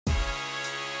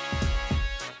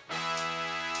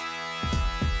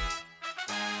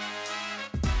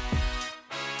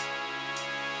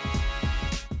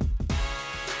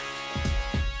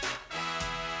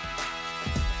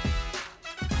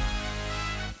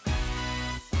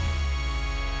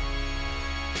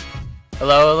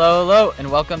Hello, hello, hello,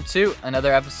 and welcome to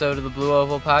another episode of the Blue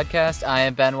Oval Podcast. I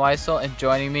am Ben Weissel, and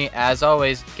joining me, as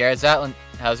always, Garrett Zatlin.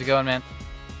 How's it going, man?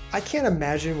 I can't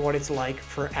imagine what it's like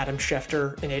for Adam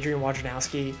Schefter and Adrian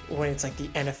Wojnarowski when it's like the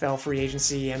NFL free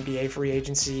agency, NBA free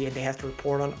agency, and they have to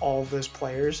report on all of those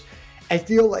players. I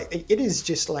feel like it is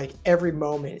just like every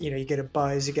moment, you get a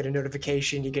buzz, you get a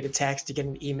notification, you get a text, you get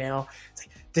an email. It's like,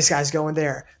 this guy's going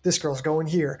there, this girl's going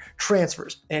here,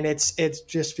 transfers. And it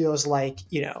just feels like,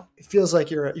 it feels like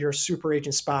you're a super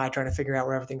agent spy trying to figure out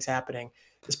where everything's happening,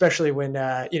 especially when,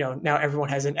 now everyone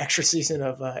has an extra season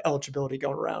of eligibility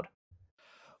going around.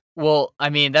 Well, I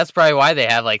mean, that's probably why they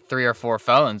have like 3 or 4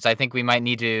 phones. I think we might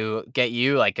need to get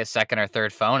you like a second or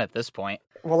third phone at this point.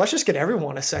 Well, let's just get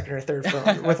everyone a second or third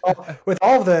phone with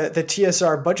all the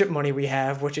TSR budget money we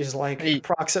have, which is like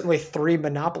approximately $3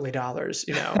 Monopoly dollars.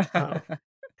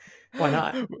 Why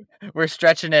not? We're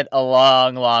stretching it a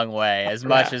long, long way, as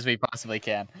much as we possibly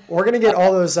can. We're gonna get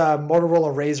all those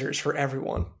Motorola Razors for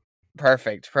everyone.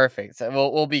 Perfect.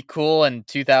 We'll be cool in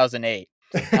 2008.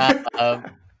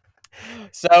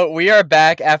 So we are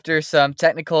back after some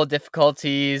technical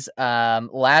difficulties.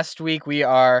 Last week we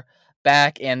are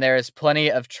back, and there is plenty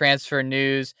of transfer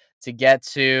news to get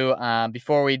to.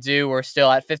 Before we do, we're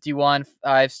still at 51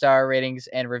 5-star ratings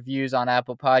and reviews on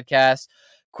Apple Podcasts.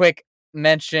 Quick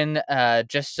mention,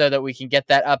 just so that we can get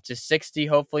that up to 60,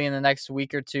 hopefully in the next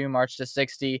week or two, March to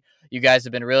 60. You guys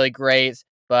have been really great,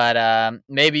 but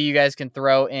maybe you guys can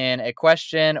throw in a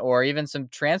question or even some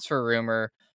transfer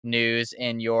rumor news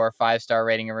in your 5-star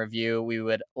rating and review. We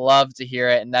would love to hear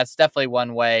it, and that's definitely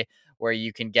one way where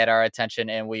you can get our attention,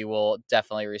 and we will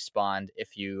definitely respond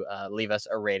if you leave us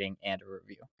a rating and a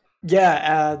review.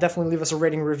 Yeah, definitely leave us a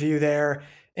rating review there.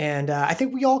 And I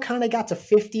think we all kind of got to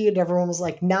 50 and everyone was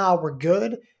like, nah, we're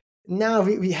good. Now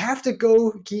we have to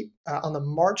go keep on the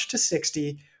march to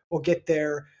 60. We'll get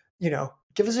there.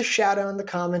 Give us a shout out in the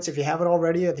comments if you haven't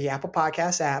already, or the Apple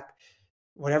Podcast app,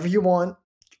 whatever you want.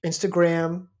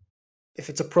 Instagram, if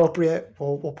it's appropriate,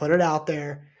 we'll put it out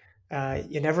there.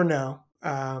 You never know.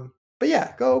 But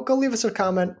yeah, go leave us a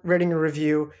comment, rating, a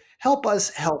review. Help us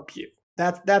help you.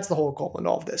 That's the whole goal in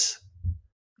all of this.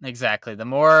 Exactly. The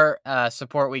more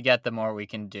support we get, the more we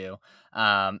can do.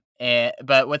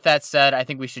 But with that said, I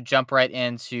think we should jump right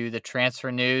into the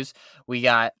transfer news. We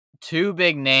got 2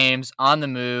 big names on the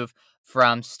move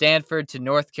from Stanford to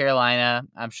North Carolina.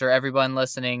 I'm sure everyone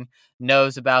listening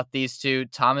knows about these 2,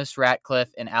 Thomas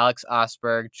Ratcliffe and Alex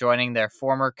Ostberg, joining their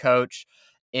former coach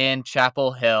in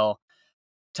Chapel Hill.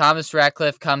 Thomas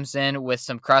Ratcliffe comes in with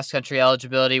some cross-country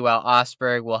eligibility, while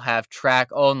Ostberg will have track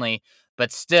only.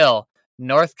 But still,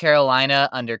 North Carolina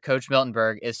under Coach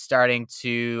Miltenberg is starting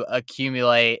to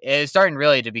accumulate. It's starting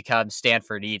really to become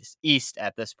Stanford East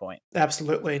at this point.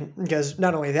 Absolutely, because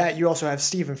not only that, you also have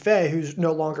Stephen Fay, who's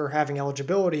no longer having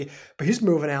eligibility, but he's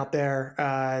moving out there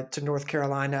to North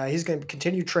Carolina. He's going to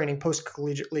continue training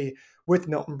post-collegiately with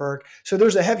Miltenberg. So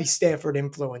there's a heavy Stanford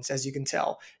influence, as you can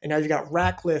tell. And now you've got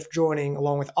Ratcliffe joining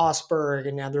along with Ostberg,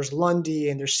 and now there's Lundy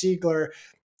and there's Siegler.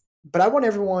 But I want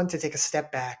everyone to take a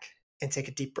step back and take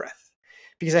a deep breath,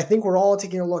 because I think we're all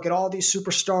taking a look at all these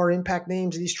superstar impact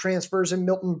names, these transfers in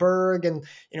Miltenberg,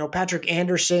 and Patrick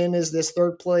Anderson is this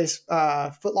third place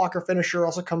Foot Locker finisher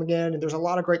also coming in, and there's a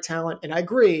lot of great talent. And I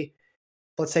agree,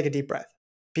 but let's take a deep breath,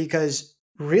 because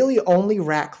really only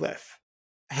Ratcliffe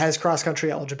has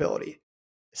cross-country eligibility.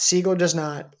 Siegler does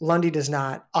not, Lundy does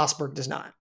not, Ostberg does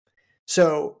not.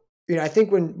 So, I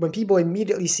think when people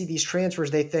immediately see these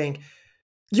transfers, they think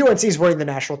UNC is winning the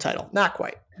national title. Not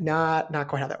quite. Not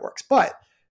quite how that works. But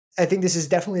I think this is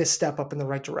definitely a step up in the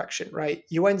right direction, right?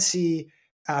 UNC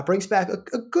brings back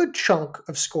a good chunk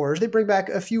of scorers. They bring back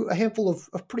a handful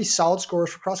of pretty solid scorers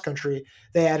for cross-country.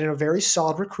 They add in a very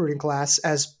solid recruiting class,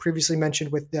 as previously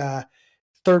mentioned, with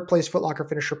third place Foot Locker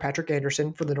finisher Patrick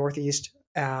Anderson from the Northeast.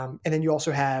 And then you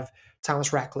also have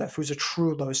Thomas Ratcliffe, who's a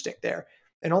true low stick there.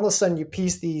 And all of a sudden you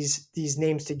piece these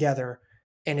names together,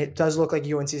 and it does look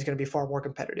like UNC is going to be far more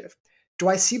competitive. Do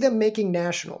I see them making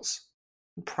nationals?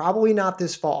 Probably not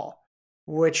this fall,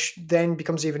 which then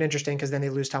becomes even interesting because then they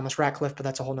lose Thomas Ratcliffe, but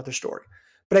that's a whole nother story.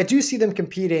 But I do see them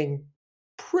competing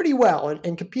pretty well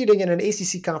and competing in an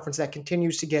ACC conference that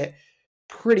continues to get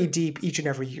pretty deep each and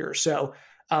every year. So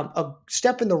a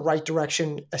step in the right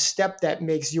direction, a step that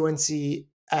makes UNC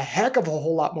a heck of a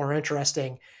whole lot more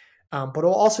interesting. But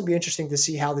it'll also be interesting to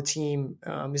see how the team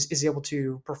is able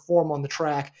to perform on the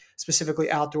track, specifically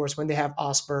outdoors, when they have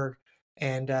Ostberg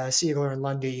and Siegler and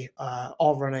Lundy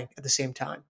all running at the same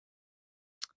time.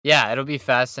 Yeah, it'll be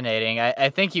fascinating.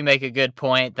 I think you make a good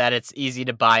point that it's easy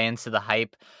to buy into the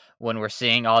hype when we're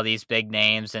seeing all these big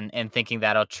names and thinking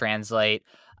that'll translate.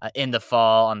 in the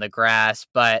fall on the grass.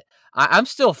 But I'm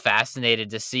still fascinated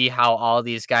to see how all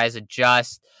these guys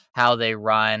adjust, how they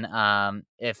run.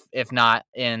 If not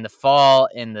in the fall,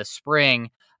 in the spring,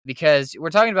 because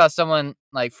we're talking about someone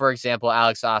like, for example,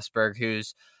 Alex Ostberg,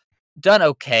 who's done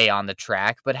okay on the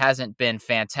track, but hasn't been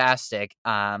fantastic.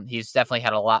 He's definitely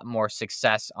had a lot more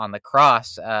success on the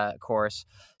cross course.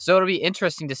 So it'll be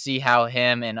interesting to see how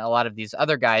him and a lot of these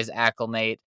other guys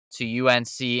acclimate to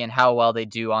UNC and how well they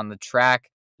do on the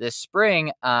track this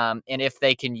spring. And if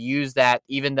they can use that,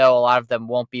 even though a lot of them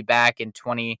won't be back in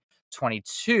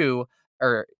 2022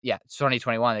 or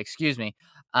 2021, excuse me.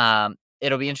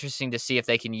 It'll be interesting to see if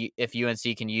if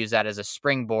UNC can use that as a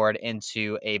springboard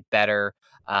into a better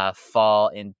fall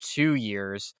in 2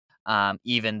 years,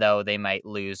 even though they might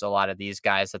lose a lot of these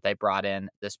guys that they brought in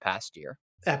this past year.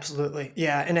 Absolutely.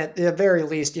 Yeah. And at the very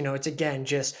least, it's again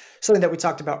just something that we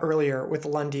talked about earlier with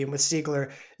Lundy and with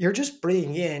Siegler. You're just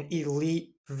bringing in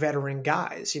elite veteran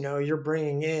guys. You're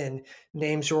bringing in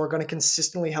names who are going to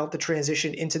consistently help the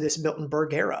transition into this Milton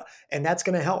Berg era. And that's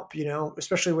going to help,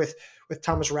 especially with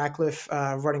Thomas Ratcliffe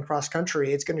running cross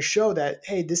country. It's going to show that,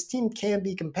 hey, this team can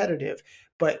be competitive.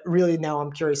 But really now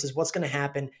I'm curious is what's going to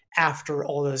happen after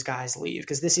all those guys leave,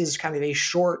 because this is kind of a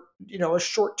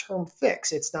short-term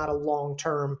fix. It's not a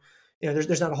long-term,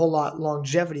 there's not a whole lot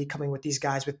longevity coming with these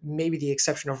guys, with maybe the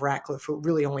exception of Ratcliffe, who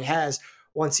really only has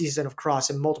one season of cross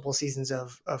and multiple seasons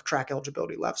of track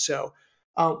eligibility left. So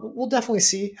we'll definitely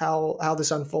see how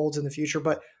this unfolds in the future.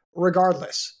 But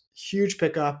regardless, huge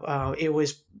pickup. It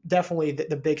was definitely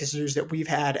the biggest news that we've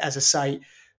had as a site.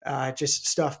 Just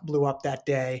stuff blew up that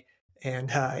day,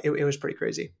 and it was pretty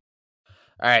crazy.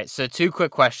 All right, so two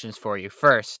quick questions for you.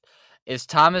 First, is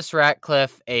Thomas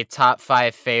Ratcliffe a top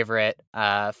 5 favorite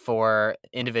for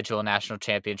individual national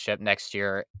championship next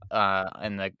year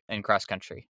in cross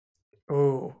country?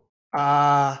 Oh,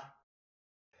 uh,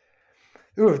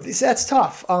 that's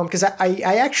tough. Because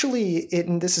I actually,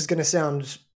 and this is going to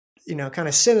sound, kind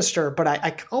of sinister, but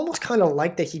I almost kind of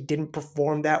like that he didn't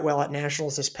perform that well at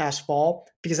nationals this past fall,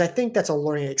 because I think that's a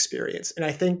learning experience, and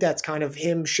I think that's kind of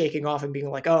him shaking off and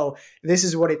being like, oh, this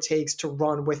is what it takes to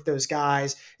run with those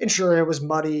guys. And sure, it was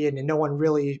muddy, and no one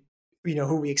really,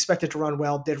 who we expected to run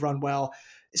well did run well.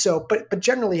 So, but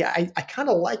generally, I kind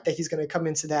of like that he's going to come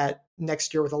into that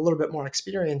next year with a little bit more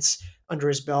experience under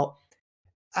his belt.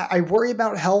 I worry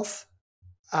about health.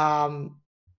 Um,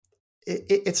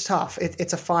 it's tough.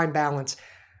 It's a fine balance.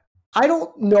 I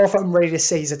don't know if I'm ready to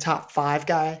say he's a top 5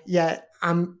 guy yet.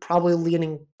 I'm probably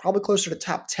leaning closer to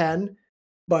top 10,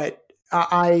 but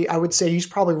I would say he's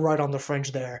probably right on the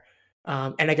fringe there.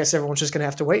 And I guess everyone's just going to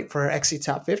have to wait for XC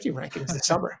top 50 rankings this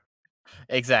summer.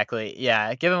 Exactly.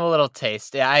 Yeah, give him a little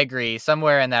taste. Yeah, I agree.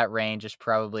 Somewhere in that range is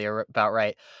probably about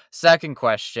right. Second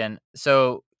question.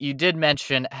 So you did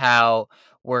mention how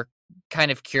we're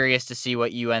kind of curious to see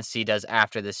what UNC does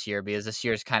after this year, because this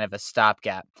year is kind of a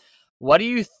stopgap. What do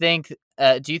you think?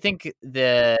 Do you think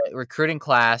the recruiting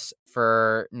class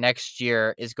for next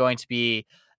year is going to be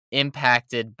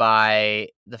impacted by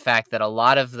the fact that a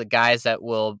lot of the guys that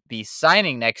will be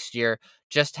signing next year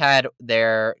just had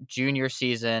their junior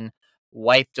season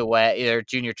wiped away, their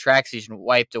junior track season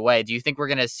wiped away? Do you think we're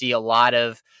going to see a lot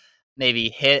of maybe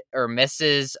hit or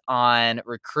misses on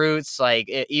recruits? Like,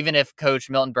 even if Coach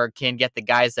Miltenberg can get the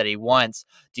guys that he wants,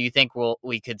 do you think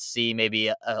we could see maybe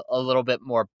a little bit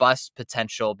more bust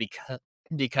potential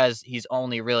because he's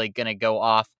only really going to go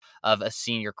off of a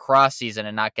senior cross season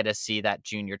and not get to see that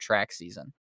junior track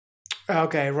season?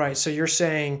 Okay, right. So you're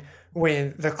saying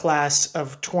when the class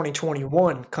of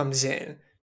 2021 comes in.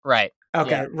 Right. Yeah.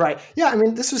 Okay, right. Yeah, I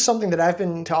mean, this is something that I've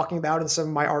been talking about in some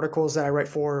of my articles that I write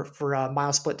for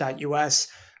milesplit.us.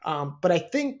 But I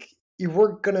think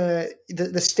we're gonna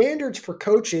the standards for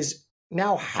coaches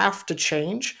now have to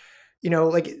change.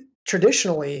 Like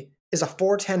traditionally, is a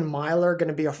 410 miler going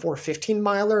to be a 415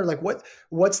 miler? Like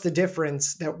what's the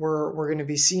difference that we're going to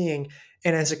be seeing?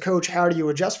 And as a coach, how do you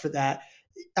adjust for that?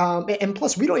 And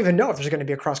plus, we don't even know if there's going to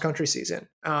be a cross country season.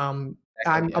 Exactly.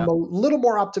 I'm Yeah. a little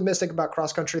more optimistic about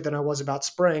cross country than I was about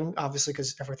spring, obviously,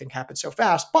 because everything happened so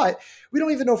fast. But we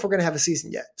don't even know if we're going to have a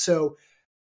season yet. So,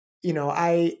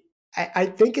 I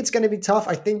think it's going to be tough.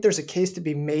 I think there's a case to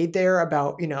be made there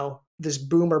about this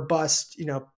boom or bust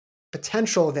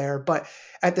potential there. But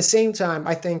at the same time,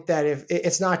 I think that if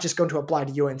it's not just going to apply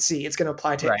to UNC, it's going to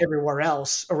apply to Right. everywhere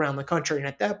else around the country. And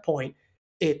at that point,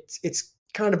 it's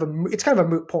kind of a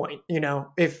moot point.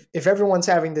 If everyone's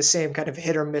having the same kind of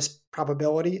hit or miss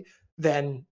probability,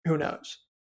 then who knows?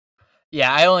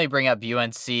 Yeah, I only bring up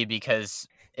UNC because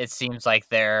it seems like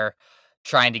they're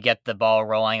trying to get the ball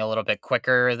rolling a little bit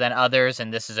quicker than others,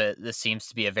 and this seems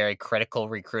to be a very critical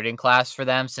recruiting class for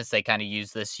them since they kind of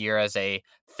use this year as a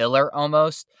filler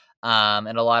almost. In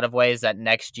a lot of ways, that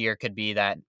next year could be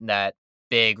that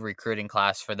big recruiting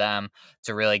class for them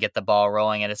to really get the ball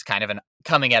rolling, and it's kind of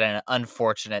coming at an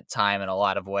unfortunate time in a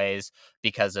lot of ways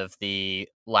because of the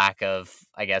lack of,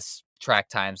 I guess, track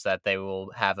times that they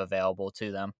will have available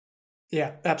to them.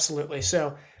 Yeah, absolutely.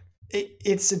 So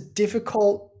it's a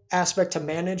difficult aspect to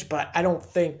manage, but I don't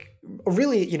think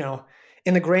really,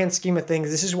 in the grand scheme of things,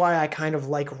 this is why I kind of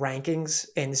like rankings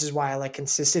and this is why I like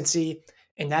consistency.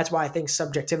 And that's why I think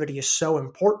subjectivity is so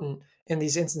important in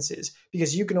these instances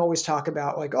because you can always talk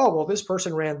about like, oh, well, this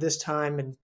person ran this time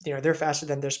and they're faster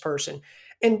than this person.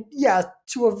 And yeah,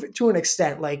 to an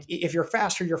extent, like if you're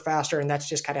faster, and that's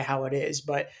just kind of how it is.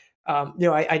 But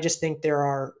I just think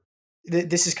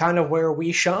this is kind of where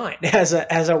we shine as a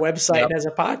website Yep. and as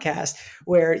a podcast,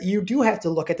 where you do have to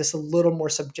look at this a little more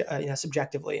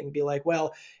subjectively and be like,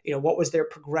 well, what was their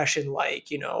progression like?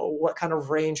 What kind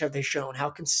of range have they shown? How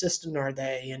consistent are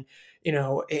they? And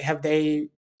have they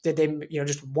did they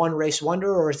just one race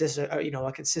wonder, or is this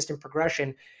a consistent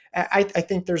progression? I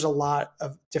think there's a lot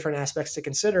of different aspects to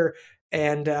consider,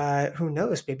 and who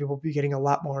knows, maybe we'll be getting a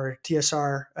lot more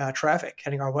TSR traffic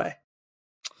heading our way.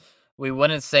 We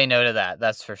wouldn't say no to that,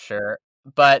 that's for sure.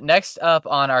 But next up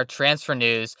on our transfer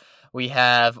news, we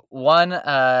have one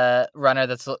runner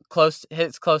that's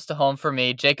hits close to home for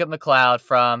me, Jacob McLeod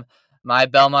from my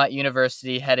Belmont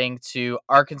University, heading to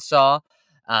Arkansas.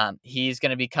 He's going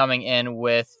to be coming in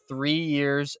with 3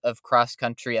 years of cross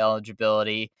country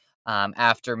eligibility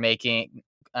after making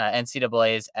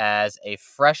NCAA's as a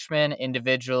freshman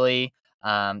individually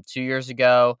 2 years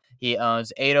ago. He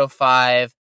owns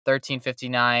 805.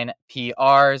 1359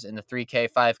 PRs in the 3K,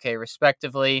 5K,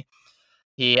 respectively.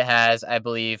 He has, I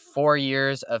believe, 4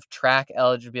 years of track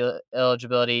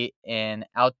eligibility in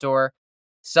outdoor.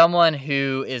 Someone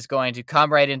who is going to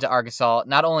come right into Arkansas,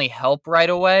 not only help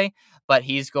right away, but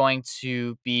he's going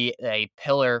to be a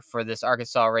pillar for this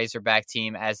Arkansas Razorback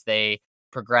team as they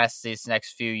progress these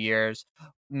next few years.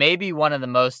 Maybe one of the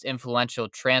most influential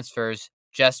transfers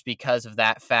just because of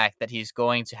that fact that he's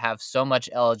going to have so much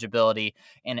eligibility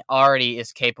and already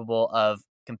is capable of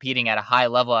competing at a high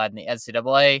level at the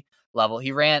NCAA level.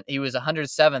 He was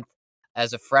 107th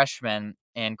as a freshman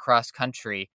in cross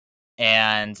country,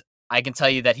 and I can tell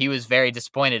you that he was very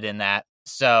disappointed in that.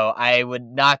 So I would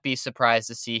not be surprised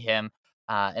to see him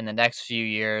in the next few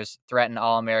years threaten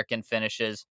All-American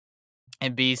finishes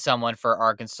and be someone for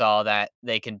Arkansas that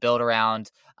they can build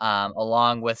around,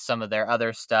 along with some of their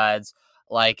other studs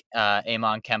like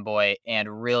Amon Kemboy,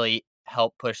 and really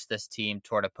help push this team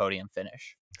toward a podium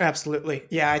finish. Absolutely.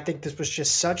 Yeah, I think this was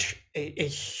just such a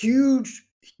huge,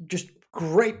 just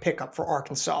great pickup for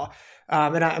Arkansas.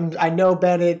 And I know,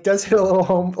 Ben, it does hit a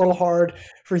little hard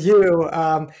for you,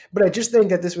 but I just think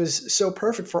that this was so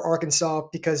perfect for Arkansas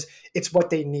because it's what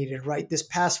they needed, right? This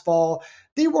past fall,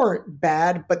 they weren't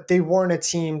bad, but they weren't a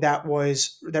team that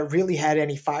really had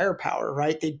any firepower,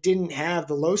 right? They didn't have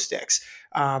the low sticks.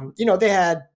 They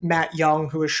had Matt Young,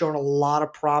 who has shown a lot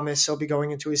of promise. He'll be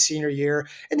going into his senior year,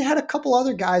 and they had a couple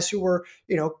other guys who were,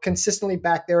 consistently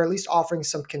back there, at least offering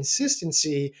some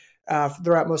consistency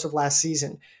throughout most of last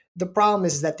season. The problem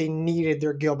is that they needed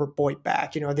their Gilbert Boyd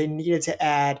back. They needed to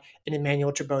add an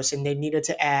Emmanuel Chabosin. They needed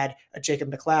to add a Jacob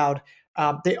McLeod.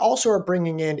 They also are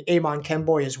bringing in Amon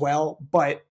Kemboy as well,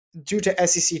 but due to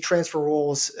SEC transfer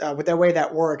rules, with the way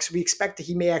that works, we expect that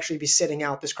he may actually be sitting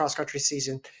out this cross country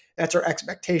season. That's our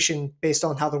expectation based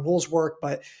on how the rules work,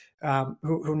 but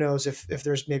who knows if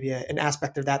there's maybe an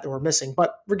aspect of that we're missing.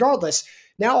 But regardless,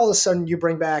 now all of a sudden you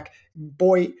bring back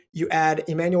Boyd, you add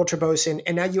Emmanuel Chabosin,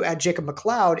 and now you add Jacob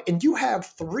McLeod, and you have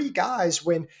three guys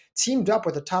when teamed up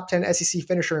with a top 10 SEC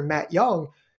finisher in Matt Young.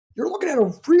 You're looking at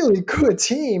a really good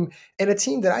team and a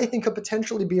team that I think could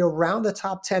potentially be around the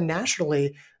top 10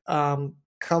 nationally come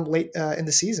late in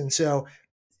the season. So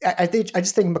I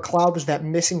just think McLeod was that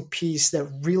missing piece that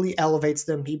really elevates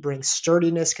them. He brings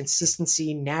sturdiness,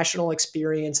 consistency, national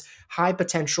experience, high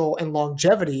potential, and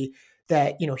longevity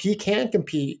that he can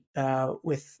compete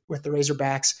with the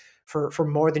Razorbacks for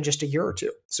more than just a year or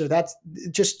two. So that's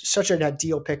just such an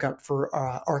ideal pickup for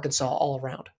Arkansas all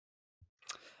around.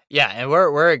 Yeah, and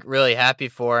we're really happy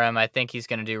for him. I think he's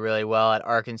going to do really well at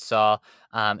Arkansas.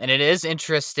 And it is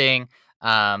interesting.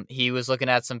 He was looking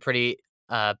at some pretty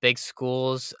big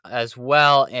schools as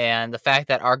well, and the fact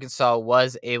that Arkansas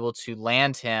was able to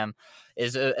land him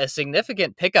is a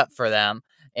significant pickup for them.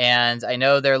 And I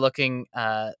know they're looking.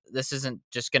 This isn't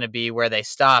just going to be where they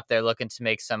stop. They're looking to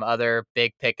make some other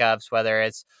big pickups, whether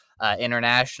it's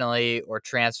internationally or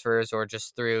transfers or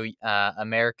just through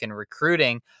American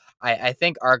recruiting, I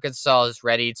think Arkansas is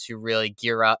ready to really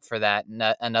gear up for that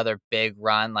another big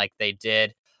run like they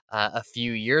did a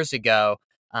few years ago.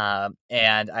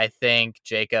 And I think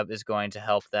Jacob is going to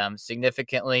help them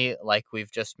significantly, like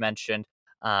we've just mentioned.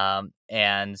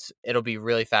 And it'll be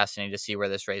really fascinating to see where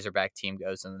this Razorback team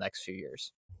goes in the next few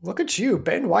years. Look at you,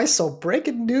 Ben Weissel,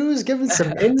 breaking news, giving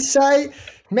some insight.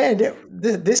 Man,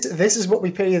 this is what we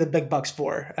pay you the big bucks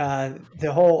for.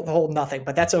 The whole nothing,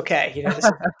 but that's okay. This.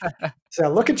 So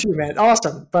look at you, man.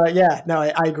 Awesome. But yeah, no,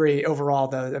 I agree overall,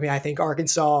 though. I mean, I think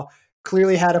Arkansas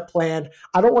clearly had a plan.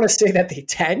 I don't want to say that they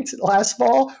tanked last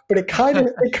fall, but it kind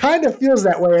of feels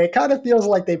that way. It kind of feels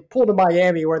like they pulled a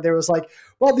Miami where there was like,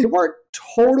 well, they weren't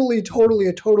totally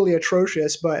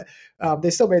atrocious, but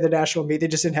they still made the national meet. They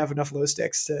just didn't have enough low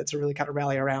sticks to really kind of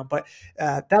rally around. But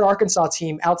that Arkansas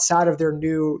team, outside of their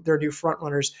new front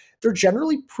runners, they're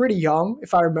generally pretty young,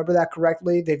 if I remember that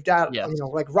correctly. They've got, Yes.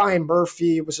 like Ryan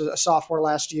Murphy was a sophomore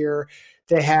last year.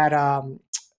 They had,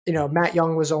 Matt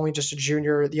Young was only just a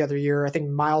junior the other year. I think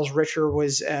Miles Richer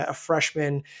was a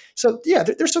freshman. So yeah,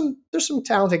 there's some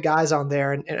talented guys on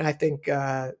there, and I think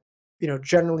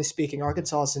generally speaking,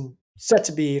 Arkansas is set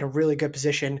to be in a really good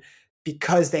position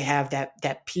because they have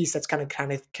that piece that's kind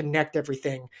of connect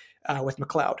everything with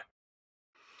McLeod.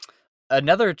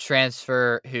 Another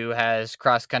transfer who has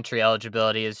cross country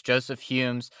eligibility is Joseph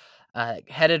Humes,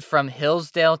 headed from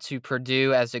Hillsdale to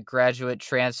Purdue as a graduate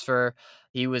transfer.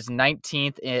 He was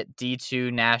 19th at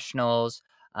D2 Nationals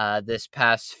this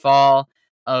past fall,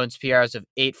 owns PRs of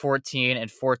 814 and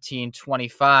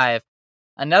 1425.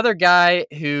 Another guy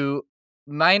who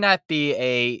might not be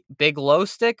a big low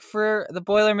stick for the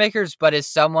Boilermakers, but is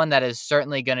someone that is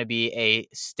certainly going to be a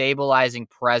stabilizing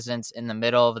presence in the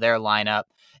middle of their lineup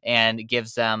and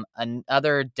gives them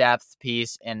another depth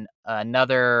piece and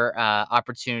another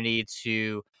opportunity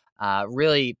to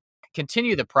really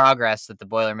continue the progress that the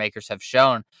Boilermakers have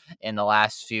shown in the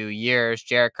last few years.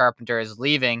 Jarrett Carpenter is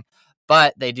leaving,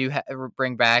 but they do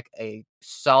bring back a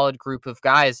solid group of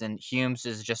guys, and Humes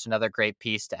is just another great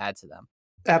piece to add to them.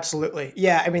 Absolutely.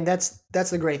 Yeah, I mean that's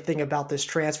the great thing about this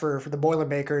transfer for the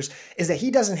Boilermakers is that he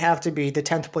doesn't have to be the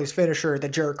 10th place finisher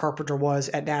that Jared Carpenter was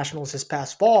at Nationals this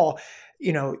past fall.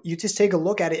 You just take a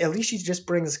look at it, at least he just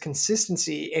brings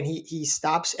consistency and he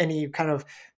stops any kind of,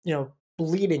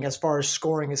 bleeding as far as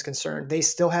scoring is concerned. They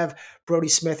still have Brody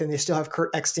Smith and they still have Kurt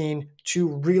Eckstein,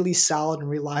 two really solid and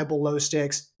reliable low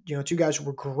sticks. Two guys who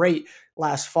were great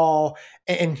last fall.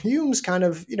 And Hume's kind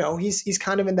of, he's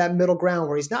kind of in that middle ground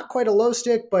where he's not quite a low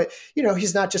stick, but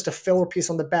he's not just a filler piece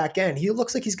on the back end. He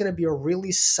looks like he's going to be a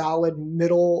really solid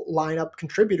middle lineup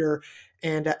contributor.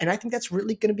 And I think that's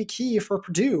really going to be key for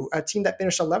Purdue, a team that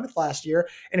finished 11th last year.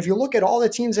 And if you look at all the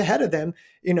teams ahead of them,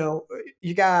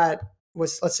 you got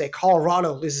let's say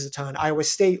Colorado loses a ton, Iowa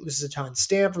State loses a ton,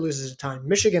 Stanford loses a ton,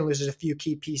 Michigan loses a few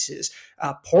key pieces,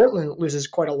 Portland loses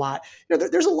quite a lot.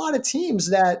 There's a lot of teams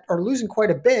that are losing quite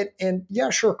a bit. And yeah,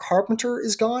 sure, Carpenter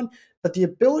is gone, but the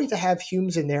ability to have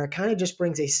Humes in there kind of just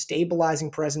brings a stabilizing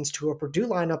presence to a Purdue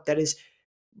lineup that was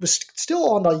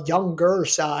still on the younger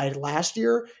side last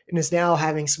year and is now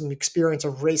having some experience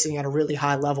of racing at a really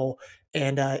high level.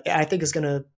 And I think is going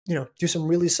to, do some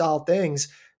really solid things.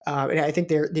 And I think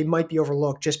they might be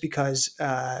overlooked just because,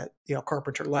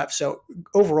 Carpenter left. So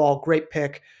overall, great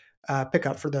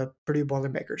pickup for the Purdue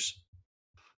Boilermakers.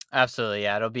 Absolutely,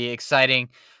 yeah. It'll be exciting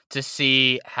to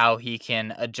see how he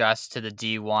can adjust to the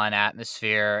D1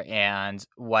 atmosphere and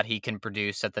what he can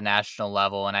produce at the national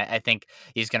level. And I think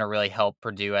he's going to really help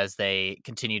Purdue as they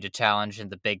continue to challenge in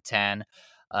the Big Ten,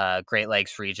 Great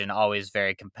Lakes region, always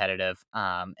very competitive,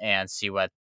 and see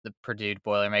what the Purdue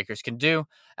Boilermakers can do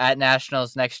at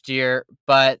nationals next year.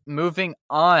 But moving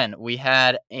on, we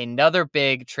had another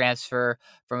big transfer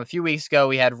from a few weeks ago.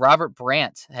 We had Robert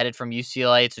Brandt headed from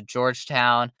UCLA to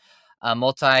Georgetown, a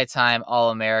multi-time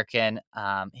All-American.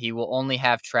 He will only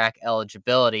have track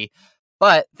eligibility,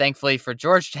 but thankfully for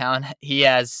Georgetown, he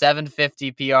has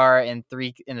 750 PR in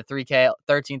the 3K,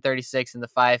 1336 in the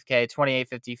 5K,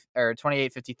 2850 or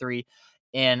 2853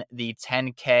 in the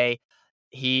 10K.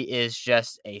 He is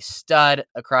just a stud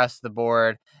across the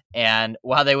board. And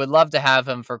while they would love to have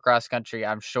him for cross country,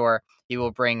 I'm sure he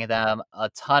will bring them a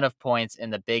ton of points in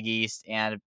the Big East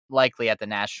and likely at the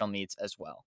national meets as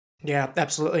well. Yeah,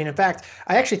 absolutely. And in fact,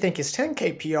 I actually think his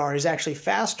 10K PR is actually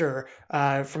faster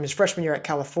from his freshman year at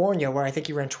California, where I think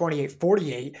he ran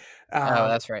 28:48. Oh,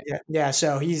 that's right. Yeah.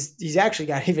 So he's actually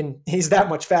got he's that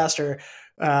much faster.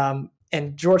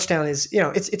 And Georgetown is,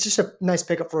 it's just a nice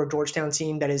pickup for a Georgetown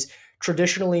team that is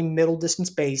traditionally middle distance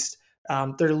based.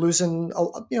 They're losing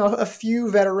a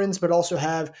few veterans, but also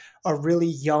have a really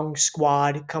young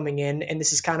squad coming in, and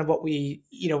this is kind of what we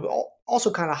also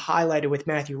kind of highlighted with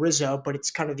Matthew Rizzo, but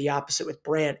it's kind of the opposite with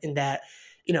Brant in that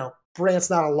Brant's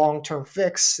not a long-term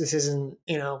fix. This isn't,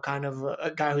 kind of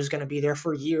a guy who's going to be there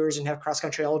for years and have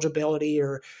cross-country eligibility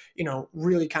or,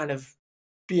 really kind of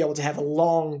be able to have a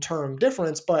long-term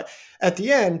difference. But at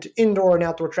the end, indoor and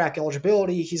outdoor track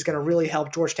eligibility, he's going to really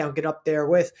help Georgetown get up there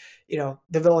with, the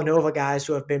Villanova guys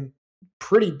who have been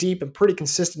pretty deep and pretty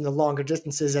consistent in the longer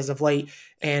distances as of late.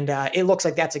 And it looks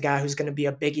like that's a guy who's going to be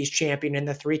a Big East champion in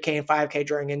the 3K and 5K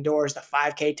during indoors, the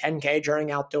 5K, 10K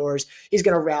during outdoors. He's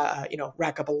going to,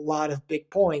 rack up a lot of big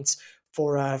points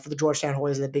for the Georgetown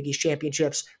Hoyas in the Big East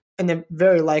championships. And then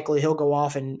very likely he'll go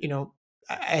off and,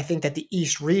 I think that the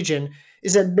East region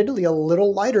is admittedly a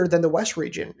little lighter than the West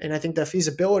region. And I think the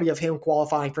feasibility of him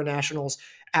qualifying for nationals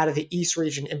out of the East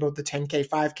region in both the 10K,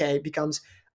 5K becomes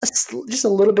just a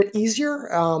little bit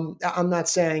easier. I'm not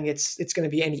saying it's going to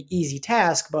be any easy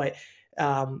task, but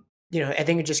I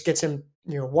think it just gets him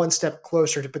one step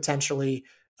closer to potentially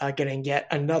getting yet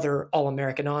another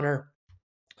All-American honor.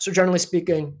 So generally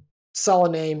speaking,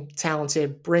 solid name,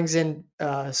 talented, brings in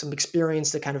some experience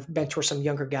to kind of mentor some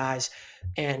younger guys,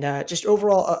 and just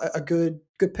overall a good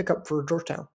pickup for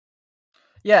Georgetown.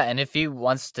 Yeah, and if he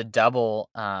wants to double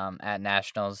at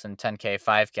nationals and 10K,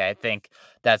 5K, I think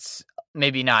that's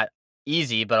maybe not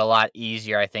easy, but a lot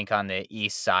easier, I think, on the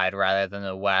east side rather than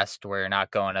the west, where you're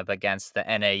not going up against the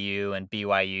NAU and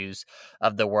BYUs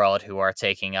of the world who are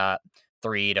taking up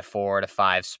 3 to 4 to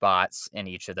 5 spots in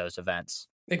each of those events.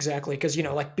 Exactly, because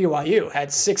like BYU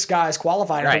had 6 guys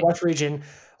qualified in the Right. West region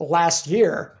last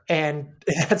year, and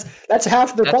that's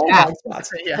half the That's half. qualifying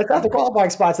spots. Yeah. That's half the qualifying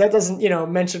spots. That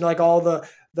doesn't mention like all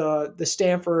the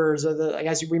Stanfords or the, like,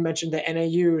 as we mentioned, the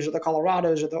NAUs or the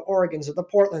Colorados or the Oregons or the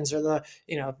Portlands or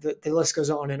the list goes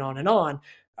on and on and on.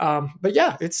 But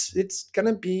yeah, it's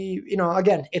gonna be,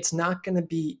 again, it's not gonna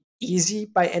be easy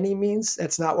by any means.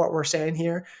 That's not what we're saying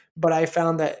here. But I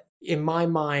found that in my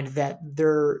mind that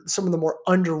they're some of the more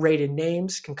underrated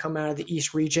names can come out of the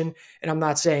East region. And I'm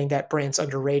not saying that Brant's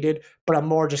underrated, but I'm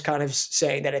more just kind of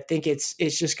saying that I think it's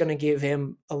just going to give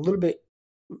him a little bit.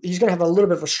 He's going to have a little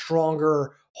bit of a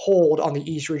stronger hold on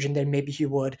the East region than maybe he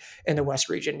would in the West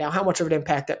region. Now, how much of an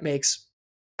impact that makes,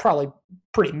 probably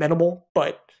pretty minimal,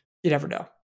 but you never know.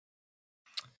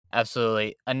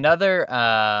 Absolutely. Another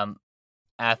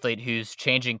athlete who's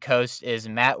changing coast is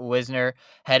Matt Wisner,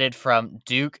 headed from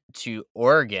Duke to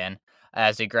Oregon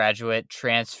as a graduate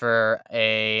transfer,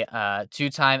 a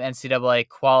two-time NCAA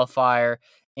qualifier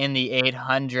in the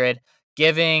 800,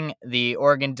 giving the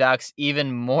Oregon Ducks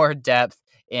even more depth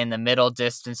in the middle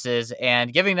distances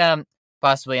and giving them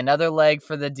possibly another leg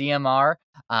for the DMR,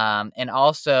 and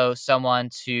also someone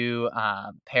to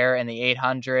pair in the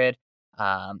 800.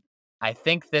 Um, I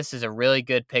think this is a really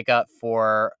good pickup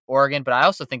for Oregon, but I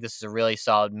also think this is a really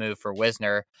solid move for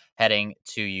Wisner heading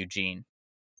to Eugene.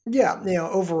 Yeah,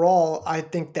 overall, I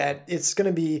think that it's going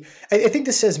to be. I think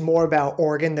this says more about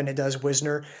Oregon than it does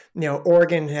Wisner.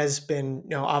 Oregon has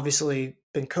been, obviously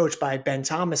been coached by Ben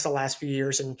Thomas the last few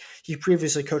years, and he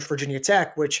previously coached Virginia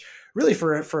Tech, which really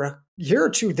for a year or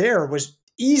two there was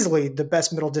easily the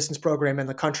best middle distance program in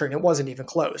the country, and it wasn't even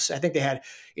close. I think they had,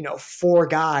 4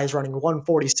 guys running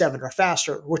 147 or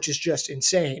faster, which is just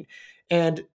insane.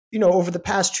 And over the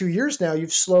past 2 years now,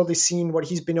 you've slowly seen what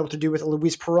he's been able to do with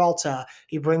Luis Peralta.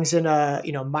 He brings in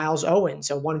Miles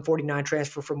Owens, a 149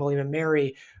 transfer from William and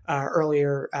Mary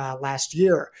earlier last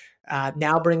year.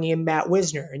 Now bringing in Matt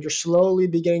Wisner, and you're slowly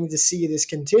beginning to see this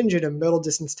contingent of middle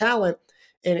distance talent,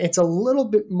 and it's a little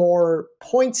bit more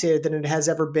pointed than it has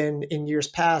ever been in years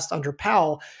past under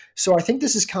Powell. So I think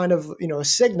this is kind of a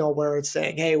signal where it's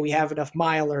saying, hey, we have enough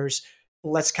milers.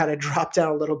 Let's kind of drop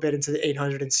down a little bit into the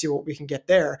 800 and see what we can get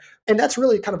there. And that's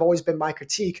really kind of always been my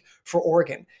critique for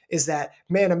Oregon is that,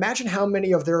 man, imagine how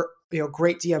many of their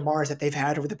great DMRs that they've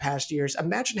had over the past years.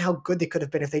 Imagine how good they could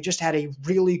have been if they just had a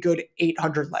really good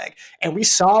 800 leg. And we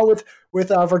saw with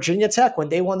Virginia Tech when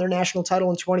they won their national title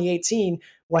in 2018,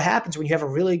 what happens when you have a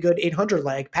really good 800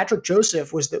 leg. Patrick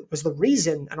Joseph was the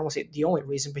reason, I don't want to say the only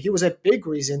reason, but he was a big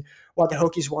reason why the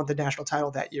Hokies won the national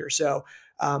title that year. So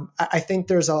I think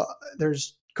there's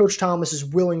Coach Thomas is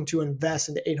willing to invest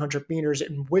in the 800 meters,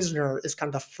 and Wisner is kind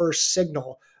of the first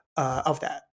signal of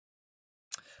that.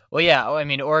 Well, yeah, I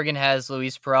mean, Oregon has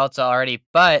Luis Peralta already,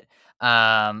 but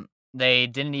they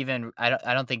didn't even,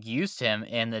 I don't think, used him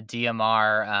in the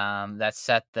DMR that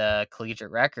set the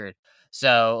collegiate record.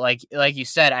 So, like you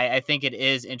said, I think it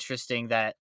is interesting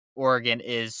that Oregon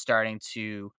is starting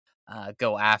to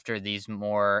go after these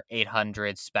more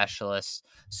 800 specialists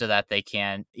so that they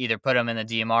can either put them in the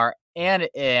DMR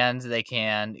and they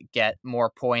can get more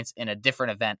points in a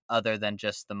different event other than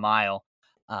just the mile.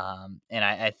 And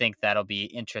I think that'll be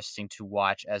interesting to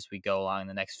watch as we go along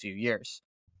the next few years.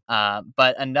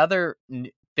 But another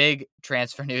big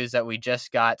transfer news that we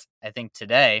just got, I think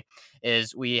today,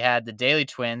 is we had the Daily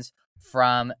Twins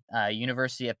from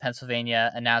University of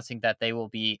Pennsylvania announcing that they will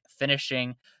be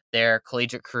finishing their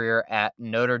collegiate career at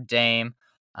Notre Dame.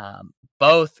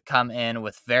 Both come in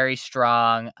with very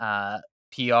strong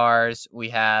PRs. We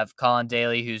have Colin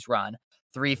Daly, who's run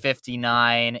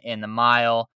 3:59 in the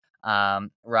mile,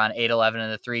 run 8:11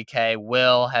 in the 3K.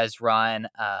 Will has run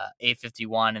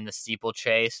 8:51 in the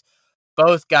steeplechase.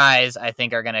 Both guys, I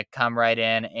think, are going to come right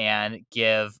in and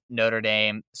give Notre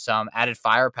Dame some added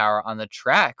firepower on the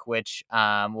track, which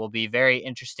will be very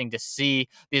interesting to see,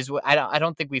 because I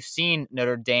don't think we've seen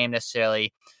Notre Dame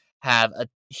necessarily have a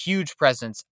huge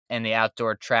presence in the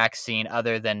outdoor track scene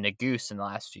other than Nagoose in the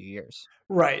last few years.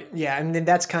 Right. Yeah. And then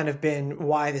that's kind of been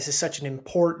why this is such an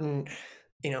important,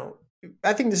 you know,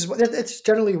 I think this is it's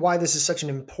generally why this is such an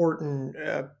important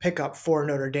pickup for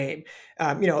Notre Dame.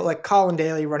 Like Colin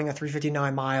Daly running a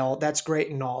 3:59 mile, that's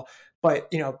great and all.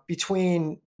 But,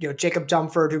 between, Jacob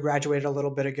Dumford, who graduated a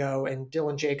little bit ago, and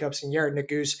Dylan Jacobs and Yared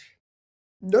Nagoose,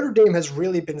 Notre Dame has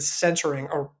really been centering,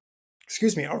 or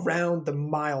excuse me, around the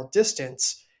mile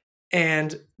distance.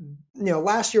 And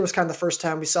last year was kind of the first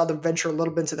time we saw them venture a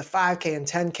little bit into the 5K and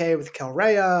 10K with Kel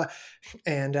Rhea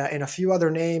and a few other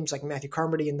names like Matthew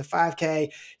Carmody in the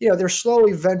 5K. They're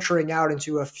slowly venturing out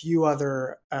into a few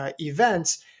other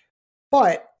events.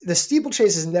 But the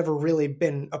steeplechase has never really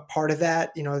been a part of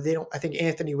that. They don't. I think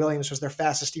Anthony Williams was their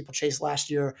fastest steeplechase last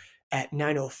year at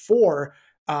 9:04.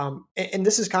 And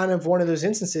this is kind of one of those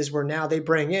instances where now they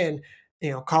bring in,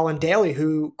 Colin Daly,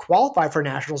 who qualified for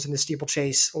nationals in the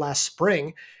steeplechase last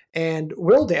spring, and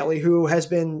Will Daly, who has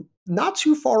been not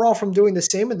too far off from doing the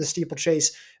same in the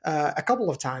steeplechase a couple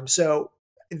of times. So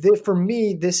for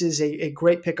me, this is a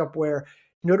great pickup where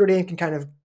Notre Dame can kind of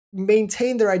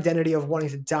maintain their identity of wanting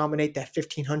to dominate that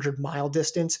 1,500-mile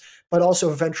distance, but also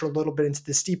venture a little bit into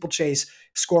the steeplechase,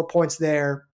 score points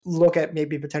there, look at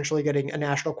maybe potentially getting a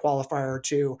national qualifier or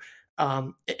two,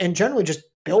 and generally just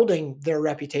building their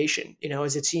reputation,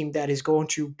 as a team that is going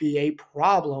to be a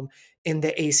problem in the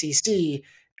ACC.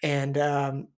 And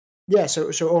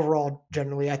so overall,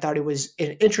 generally, I thought it was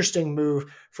an interesting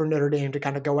move for Notre Dame to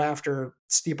kind of go after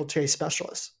steeplechase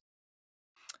specialists.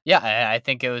 Yeah, I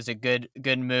think it was a good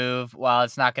move. While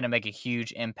it's not going to make a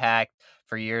huge impact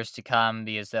for years to come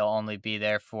because they'll only be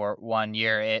there for 1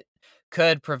 year, it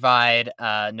could provide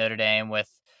Notre Dame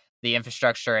with the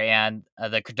infrastructure and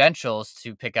the credentials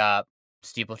to pick up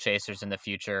steeplechasers in the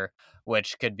future,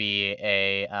 which could be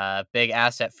a big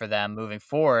asset for them moving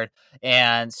forward.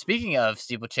 And speaking of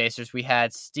steeplechasers, we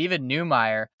had Stephen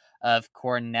Newmeyer of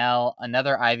Cornell,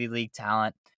 another Ivy League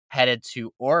talent, headed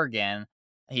to Oregon.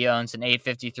 He owns an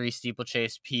 8:53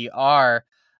 steeplechase PR.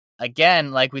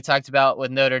 Again, like we talked about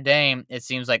with Notre Dame, it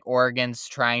seems like Oregon's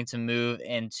trying to move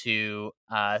into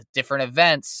different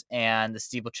events, and the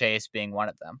steeplechase being one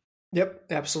of them. Yep,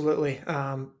 absolutely.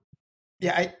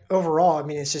 Overall, I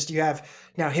mean, it's just you have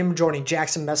now him joining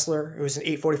Jackson Messler, who is an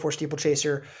 8:44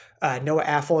 steeplechaser, Noah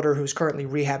Affolter, who's currently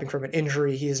rehabbing from an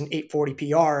injury. He is an 8:40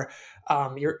 PR.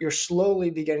 You're slowly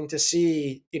beginning to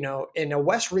see, in a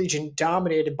West region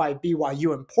dominated by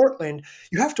BYU and Portland,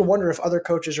 you have to wonder if other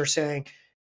coaches are saying,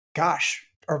 gosh,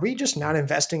 are we just not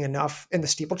investing enough in the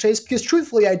steeplechase? Because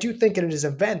truthfully, I do think it is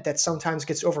an event that sometimes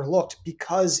gets overlooked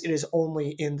because it is only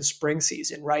in the spring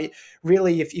season, right?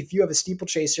 Really, if you have a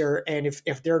steeplechaser and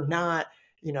if they're not,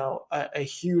 a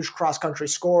huge cross-country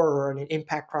scorer or an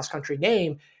impact cross-country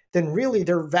name, then really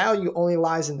their value only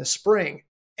lies in the spring.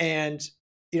 And,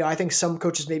 I think some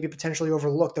coaches maybe potentially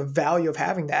overlook the value of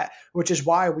having that, which is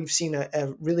why we've seen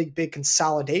a really big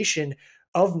consolidation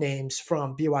of names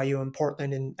from BYU and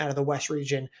Portland and out of the West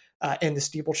region in the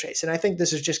steeplechase. And I think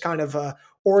this is just kind of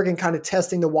Oregon kind of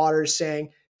testing the waters, saying,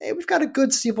 hey, we've got a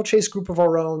good steeplechase group of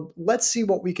our own. Let's see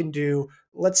what we can do.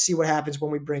 Let's see what happens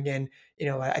when we bring in,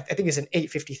 I think it's an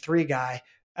 8:53 guy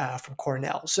from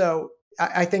Cornell. So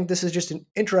I think this is just an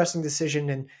interesting decision.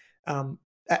 And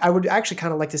I would actually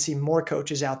kind of like to see more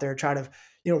coaches out there try to,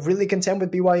 really contend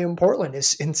with BYU and Portland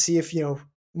and see if,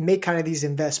 make kind of these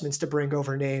investments to bring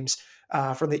over names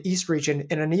from the East region,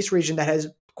 in an East region that has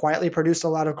quietly produced a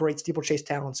lot of great steeplechase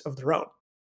talents of their own.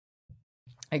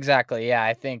 Exactly. Yeah,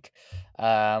 I think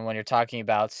when you're talking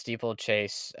about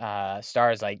steeplechase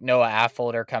stars like Noah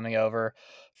Affolter coming over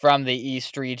from the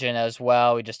East region as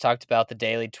well. We just talked about the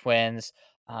Daily Twins.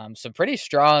 Some pretty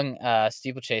strong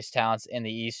steeplechase talents in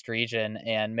the East region,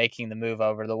 and making the move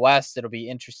over to the West. It'll be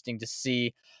interesting to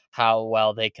see how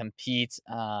well they compete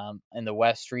in the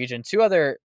West region. Two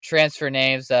other transfer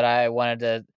names that I wanted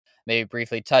to maybe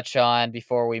briefly touch on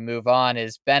before we move on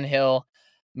is Ben Hill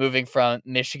moving from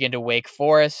Michigan to Wake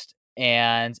Forest,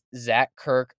 and Zach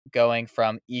Kirk going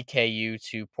from EKU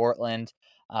to Portland.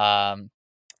 Um,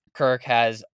 Kirk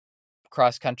has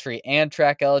cross country and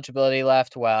track eligibility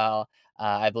left, while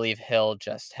I believe Hill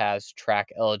just has track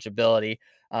eligibility.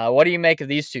 What do you make of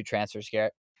these two transfers,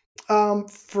 Garrett?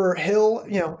 For Hill,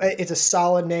 it's a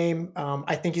solid name.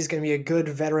 I think he's going to be a good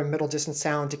veteran middle distance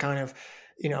talent to kind of,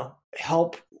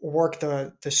 help work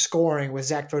the scoring with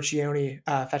Zach Faccioni.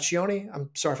 I'm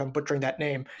sorry if I'm butchering that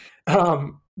name.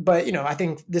 But I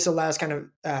think this allows kind of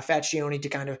Faccioni to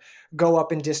kind of go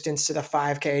up in distance to the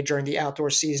 5K during the outdoor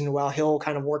season, while Hill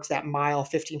kind of works that mile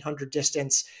 1500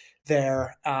 distance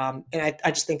there. And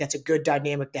I just think that's a good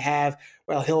dynamic to have.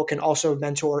 While Hill can also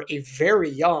mentor a very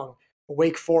young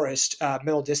Wake Forest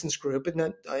middle distance group, and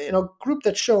then group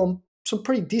that's shown some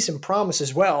pretty decent promise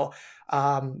as well.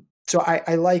 So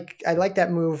I like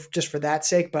that move just for that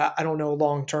sake, but I don't know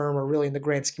long term or really in the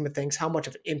grand scheme of things how much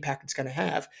of an impact it's going to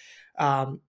have.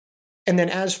 Um, and then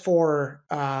as for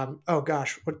oh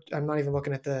gosh, I'm not even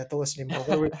looking at the list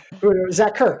anymore.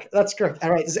 Zach Kirk? That's correct.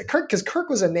 All right, is it Kirk? Because Kirk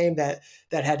was a name that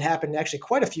had happened actually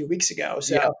quite a few weeks ago. Yeah.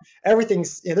 So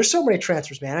everything's there's so many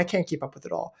transfers, man. I can't keep up with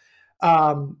it all.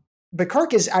 Um, but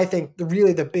Kirk is, I think,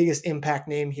 really the biggest impact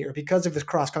name here because of his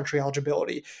cross country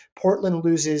eligibility. Portland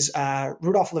loses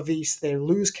Rudolph Levis, they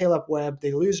lose Caleb Webb,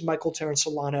 they lose Michael Terrence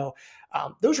Solano.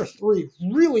 Those are three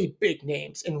really big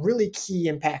names and really key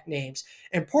impact names.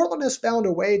 And Portland has found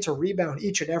a way to rebound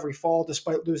each and every fall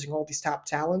despite losing all these top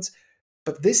talents.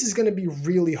 But this is going to be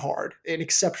really hard and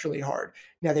exceptionally hard.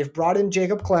 Now they've brought in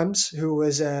Jacob Clems, who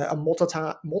was a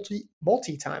multi-time.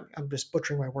 I'm just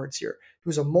butchering my words here. Who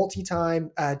was a multi-time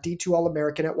D2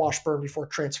 All-American at Washburn before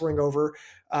transferring over,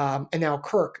 and now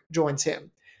Kirk joins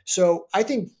him. So I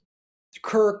think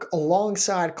Kirk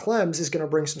alongside Clems is going to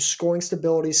bring some scoring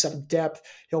stability, some depth.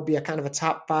 He'll be a kind of a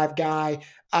top 5 guy.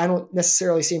 I don't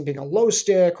necessarily see him being a low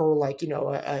stick or like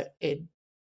the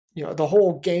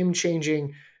whole game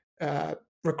changing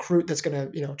recruit that's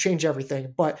going to change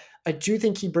everything. But I do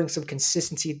think he brings some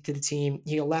consistency to the team.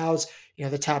 He allows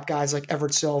the top guys like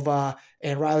Everett Silva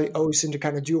and Riley Osen to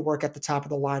kind of do work at the top of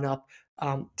the lineup.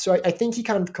 So I think he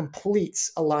kind of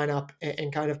completes a lineup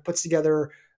and kind of puts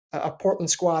together a Portland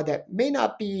squad that may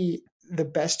not be the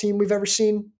best team we've ever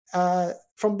seen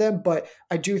from them, but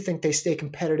I do think they stay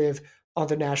competitive on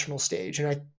the national stage.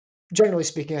 And generally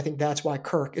speaking, I think that's why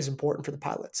Kirk is important for the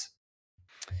Pilots.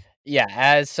 Yeah,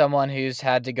 as someone who's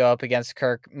had to go up against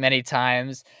Kirk many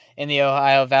times in the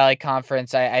Ohio Valley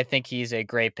Conference, I think he's a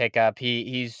great pickup.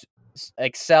 He's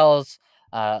excels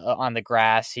on the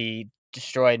grass. He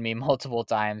destroyed me multiple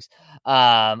times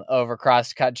over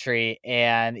cross country,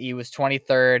 and he was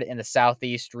 23rd in the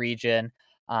Southeast region.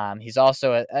 He's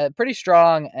also a pretty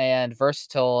strong and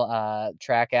versatile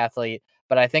track athlete,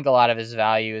 but I think a lot of his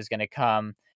value is going to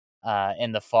come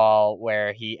in the fall,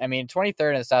 where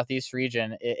 23rd in the Southeast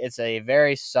region, it's a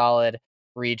very solid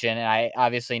region. And I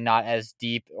obviously not as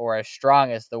deep or as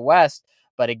strong as the West,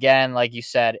 but again, like you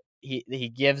said,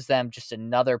 he gives them just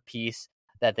another piece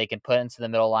that they can put into the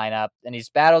middle lineup. And he's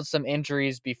battled some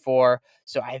injuries before.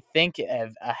 So I think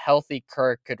a healthy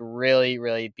Kirk could really,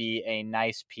 really be a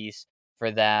nice piece for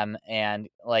them. And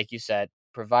like you said,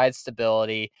 provide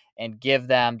stability and give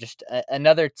them just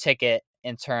another ticket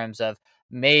in terms of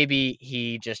maybe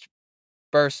he just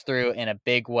bursts through in a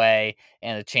big way,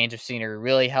 and the change of scenery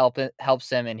really helps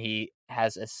him, and he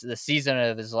has the season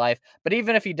of his life. But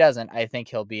even if he doesn't, I think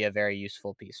he'll be a very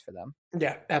useful piece for them.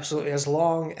 Yeah, absolutely. As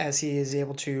long as he is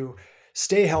able to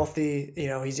stay healthy,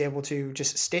 he's able to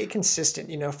just stay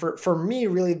consistent. For me,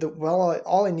 really,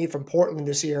 all I need from Portland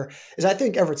this year is I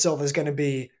think Everett Silva is going to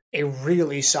be a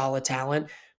really solid talent,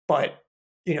 but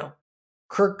you know,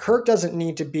 Kirk doesn't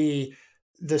need to be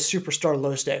the superstar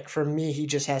low stick. For me, he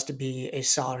just has to be a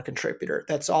solid contributor.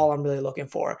 That's all I'm really looking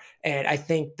for. And I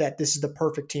think that this is the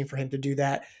perfect team for him to do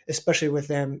that, especially with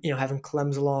them, having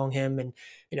Clems along him. And,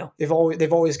 they've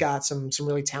always got some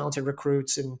really talented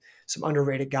recruits and some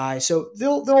underrated guys. So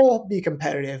they'll be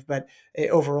competitive, but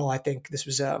overall, I think this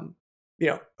was, a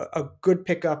good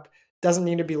pickup. Doesn't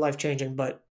need to be life changing,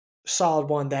 but solid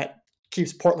one that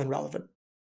keeps Portland relevant.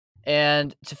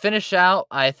 And to finish out,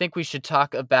 I think we should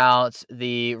talk about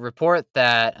the report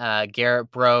that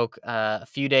Garrett broke a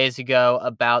few days ago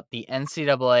about the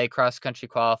NCAA cross country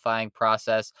qualifying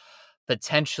process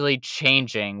potentially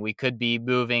changing. We could be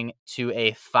moving to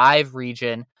a 5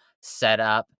 region set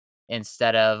up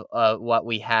instead of what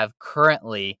we have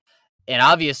currently. And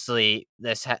obviously,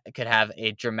 this could have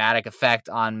a dramatic effect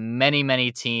on many,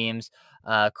 many teams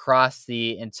across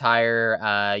the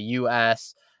entire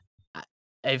U.S. Uh,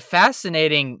 A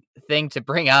fascinating thing to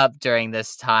bring up during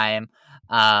this time,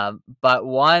 but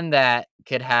one that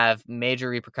could have major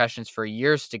repercussions for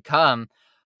years to come.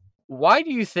 Why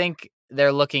do you think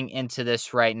they're looking into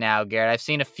this right now, Garrett? I've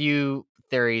seen a few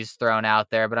theories thrown out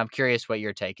there, but I'm curious what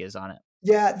your take is on it.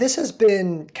 Yeah, this has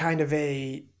been kind of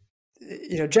a,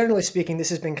 generally speaking, this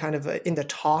has been kind of in the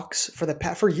talks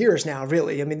for years now,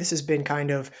 really. I mean, this has been kind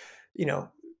of, you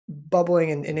know,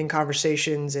 bubbling and in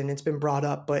conversations, and it's been brought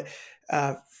up, but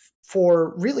uh,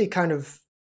 for really kind of,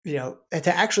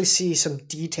 to actually see some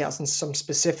details and some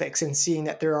specifics and seeing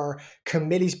that there are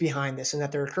committees behind this and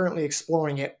that they're currently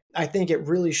exploring it, I think it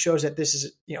really shows that this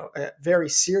is, very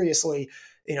seriously,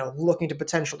 looking to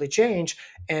potentially change.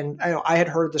 And I had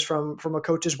heard this from a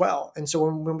coach as well. And so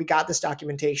when we got this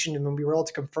documentation and when we were able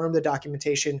to confirm the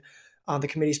documentation on the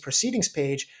committee's proceedings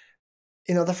page,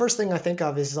 the first thing I think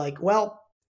of is like, well,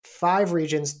 5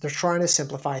 regions, they're trying to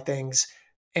simplify things.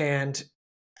 And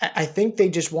I think they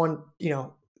just want,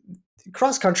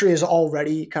 cross country is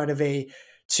already kind of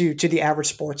to the average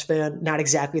sports fan, not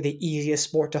exactly the easiest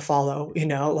sport to follow,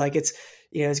 like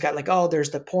it's got like, oh,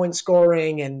 there's the point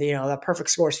scoring and, the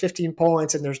perfect score is 15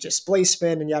 points and there's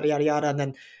displacement and yada, yada, yada. And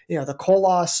then, the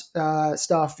Colos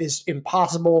stuff is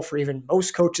impossible for even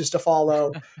most coaches to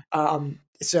follow.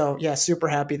 So yeah, super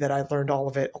happy that I learned all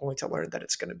of it only to learn that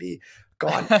it's going to be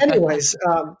gone anyways.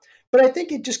 But I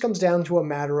think it just comes down to a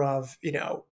matter of,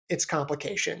 its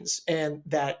complications and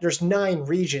that there's 9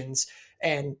 regions.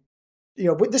 And,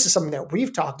 this is something that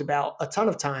we've talked about a ton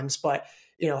of times, but,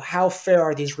 how fair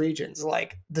are these regions?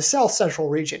 Like the South Central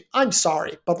region, I'm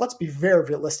sorry, but let's be very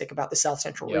realistic about the South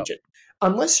Central Yep. region.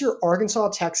 Unless you're Arkansas,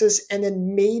 Texas, and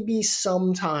then maybe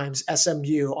sometimes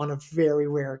SMU on a very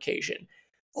rare occasion.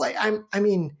 Like I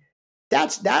mean,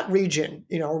 that's that region,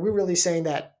 are we really saying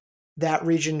that that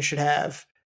region should have,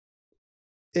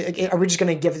 are we just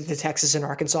going to give it to Texas and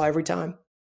Arkansas every time?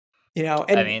 I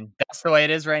And mean, that's the way it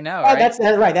is right now, right? that's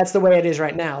right. That's the way it is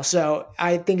right now. So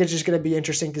I think it's just going to be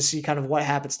interesting to see kind of what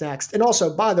happens next. And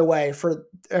also, by the way, for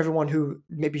everyone who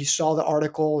maybe saw the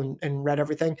article and read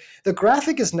everything, the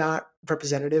graphic is not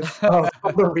representative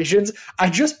of the regions. I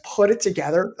just put it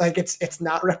together. Like it's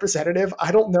not representative.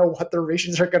 I don't know what the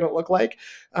regions are going to look like.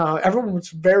 Everyone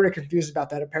was very confused about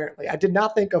that. Apparently, I did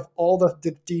not think of all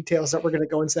the details that were going to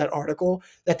go into that article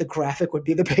that the graphic would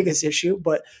be the biggest issue.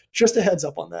 But just a heads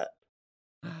up on that.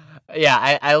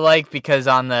 Yeah, I like because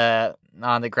on the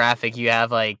graphic you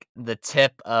have like the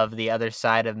tip of the other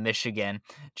side of Michigan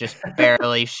just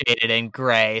barely shaded in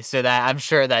gray, so that I'm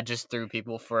sure that just threw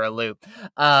people for a loop.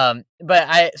 But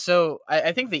I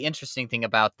think the interesting thing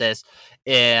about this,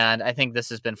 and I think this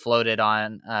has been floated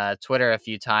on Twitter a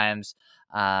few times.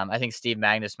 I think Steve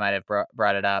Magnus might have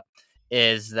brought it up,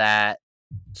 is that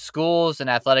schools and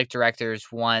athletic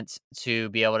directors want to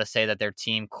be able to say that their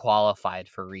team qualified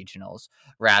for regionals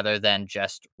rather than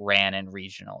just ran in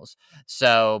regionals.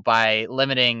 So by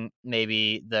limiting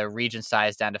maybe the region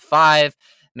size down to 5,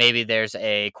 maybe there's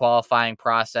a qualifying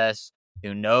process.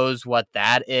 Who knows what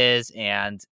that is?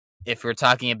 And if we're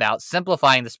talking about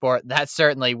simplifying the sport, that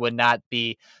certainly would not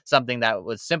be something that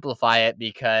would simplify it,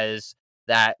 because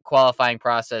that qualifying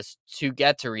process to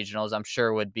get to regionals, I'm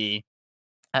sure, would be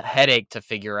a headache to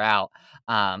figure out.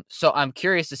 So I'm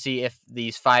curious to see if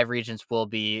these 5 regions will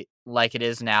be like it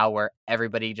is now, where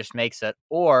everybody just makes it,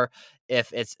 or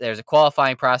if there's a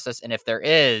qualifying process, and if there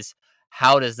is,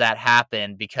 how does that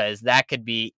happen? Because that could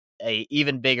be a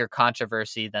even bigger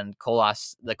controversy than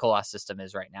the Colas system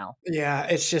is right now. Yeah,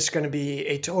 it's just going to be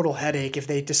a total headache if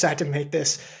they decide to make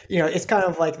this. It's kind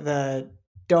of like the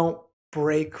don't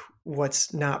break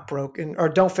what's not broken or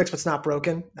don't fix what's not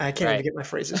broken. I can't even Right. get my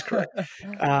phrases correct.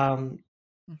 Um,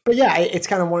 but yeah, it's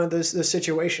kind of one of those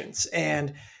situations.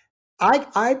 And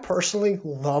I personally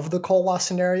love the Cola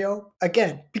scenario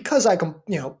again because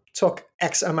took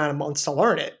X amount of months to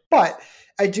learn it, but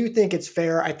I do think it's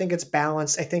fair. I think it's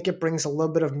balanced. I think it brings a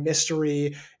little bit of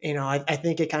mystery. I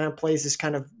think it kind of plays this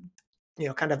kind of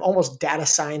almost data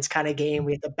science kind of game.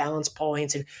 We have to balance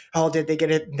points and how did they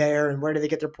get it there and where did they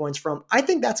get their points from? I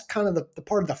think that's kind of the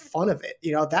part of the fun of it.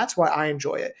 That's why I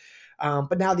enjoy it.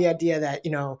 But now the idea that,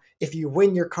 if you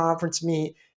win your conference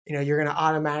meet, you're going to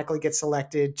automatically get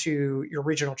selected to your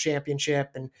regional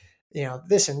championship and,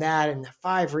 this and that and the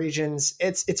 5 regions,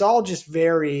 it's all just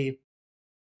very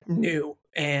new.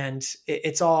 And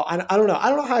it's all, I don't know. I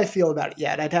don't know how I feel about it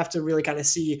yet. I'd have to really kind of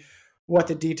see what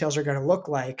the details are going to look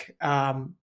like.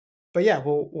 but yeah,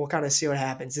 we'll kind of see what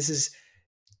happens. This is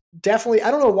definitely,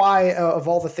 I don't know why of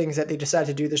all the things that they decided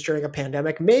to do this during a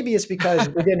pandemic, maybe it's because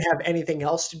we didn't have anything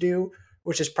else to do,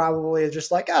 which is probably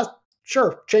just like, oh,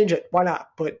 sure, change it. Why not?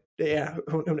 But yeah,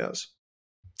 who knows?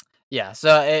 Yeah.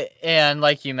 So, and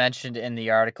like you mentioned in the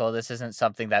article, this isn't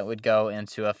something that would go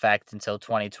into effect until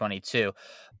 2022,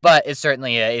 but it's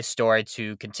certainly a story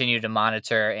to continue to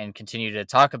monitor and continue to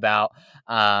talk about,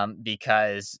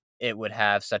 because it would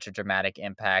have such a dramatic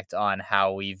impact on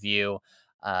how we view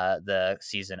the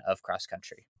season of cross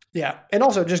country. Yeah, and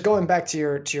also just going back to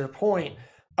your point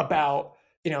about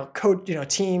coach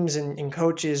teams and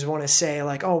coaches want to say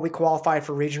like, oh, we qualified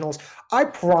for regionals. I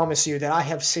promise you that I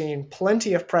have seen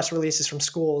plenty of press releases from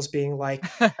schools being like,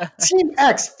 Team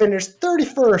X finished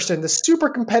 31st in the super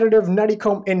competitive Nutty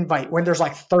Comb Invite when there's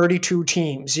like 32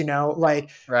 teams. Right.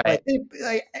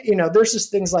 There's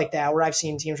just things like that where I've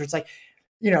seen teams where it's like,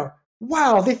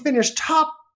 wow, they finished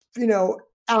top,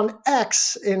 on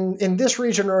X in this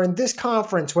region or in this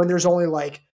conference when there's only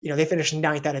like, they finished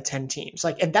ninth out of 10 teams.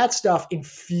 Like, and that stuff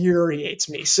infuriates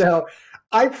me. So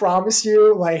I promise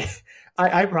you,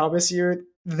 I promise you,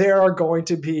 there are going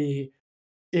to be,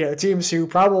 teams who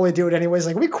probably do it anyways.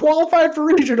 Like, we qualified for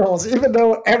regionals, even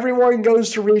though everyone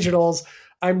goes to regionals.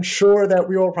 I'm sure that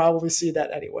we will probably see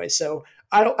that anyway. So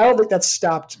I don't think that's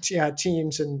stopped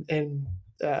teams and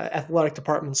athletic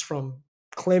departments from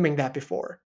claiming that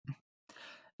before.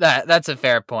 That's a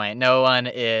fair point. No one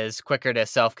is quicker to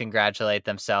self-congratulate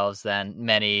themselves than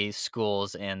many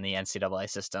schools in the NCAA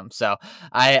system. So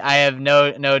I have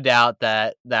no doubt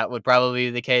that that would probably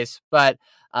be the case. But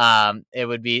it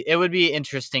would be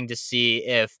interesting to see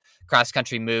if cross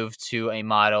country moved to a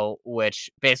model which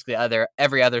basically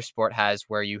every other sport has,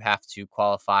 where you have to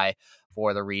qualify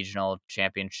for the regional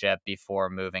championship before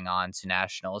moving on to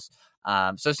nationals.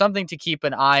 So something to keep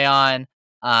an eye on.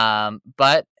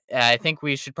 But I think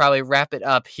we should probably wrap it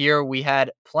up here. We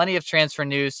had plenty of transfer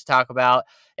news to talk about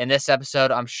in this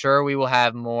episode. I'm sure we will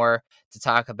have more to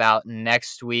talk about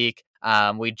next week.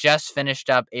 We just finished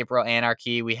up April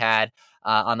Anarchy. We had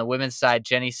on the women's side,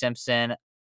 Jenny Simpson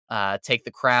take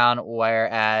the crown,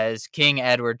 whereas King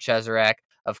Edward Cheserek,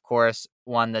 of course,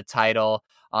 won the title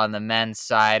on the men's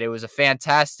side. It was a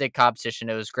fantastic competition.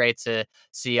 It was great to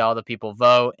see all the people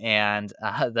vote, and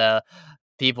the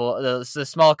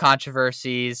small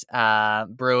controversies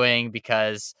brewing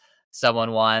because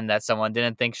someone won that someone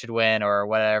didn't think should win, or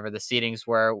whatever the seedings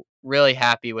were. Really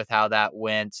happy with how that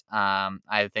went.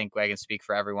 I think I can speak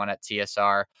for everyone at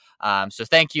TSR. So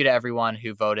thank you to everyone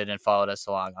who voted and followed us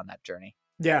along on that journey.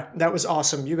 Yeah, that was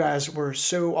awesome. You guys were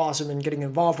so awesome in getting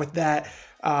involved with that.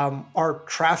 Our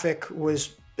traffic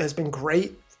has been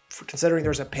great for considering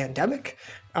there's a pandemic,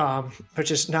 which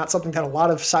is not something that a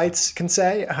lot of sites can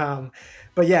say.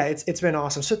 But yeah, it's been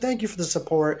awesome. So thank you for the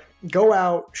support. Go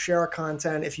out, share our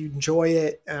content. If you enjoy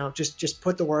it, just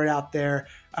put the word out there.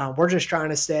 We're just trying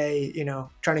to stay,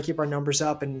 trying to keep our numbers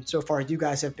up. And so far, you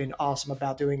guys have been awesome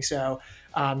about doing so.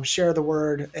 Share the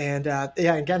word. And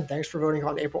again, thanks for voting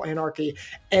on April Anarchy.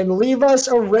 And leave us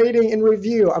a rating and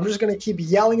review. I'm just going to keep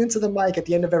yelling into the mic at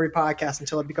the end of every podcast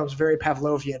until it becomes very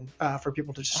Pavlovian for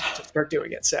people to just start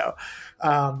doing it. So,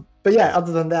 but yeah,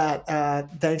 other than that,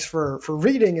 thanks for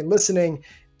reading and listening.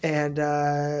 And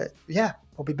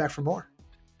we'll be back for more.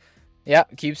 Yeah,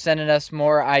 keep sending us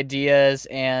more ideas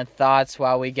and thoughts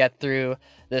while we get through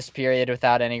this period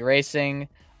without any racing.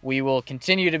 We will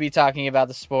continue to be talking about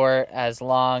the sport as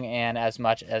long and as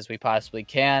much as we possibly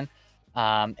can.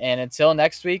 And until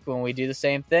next week, when we do the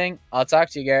same thing, I'll talk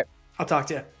to you, Garrett. I'll talk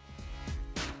to you.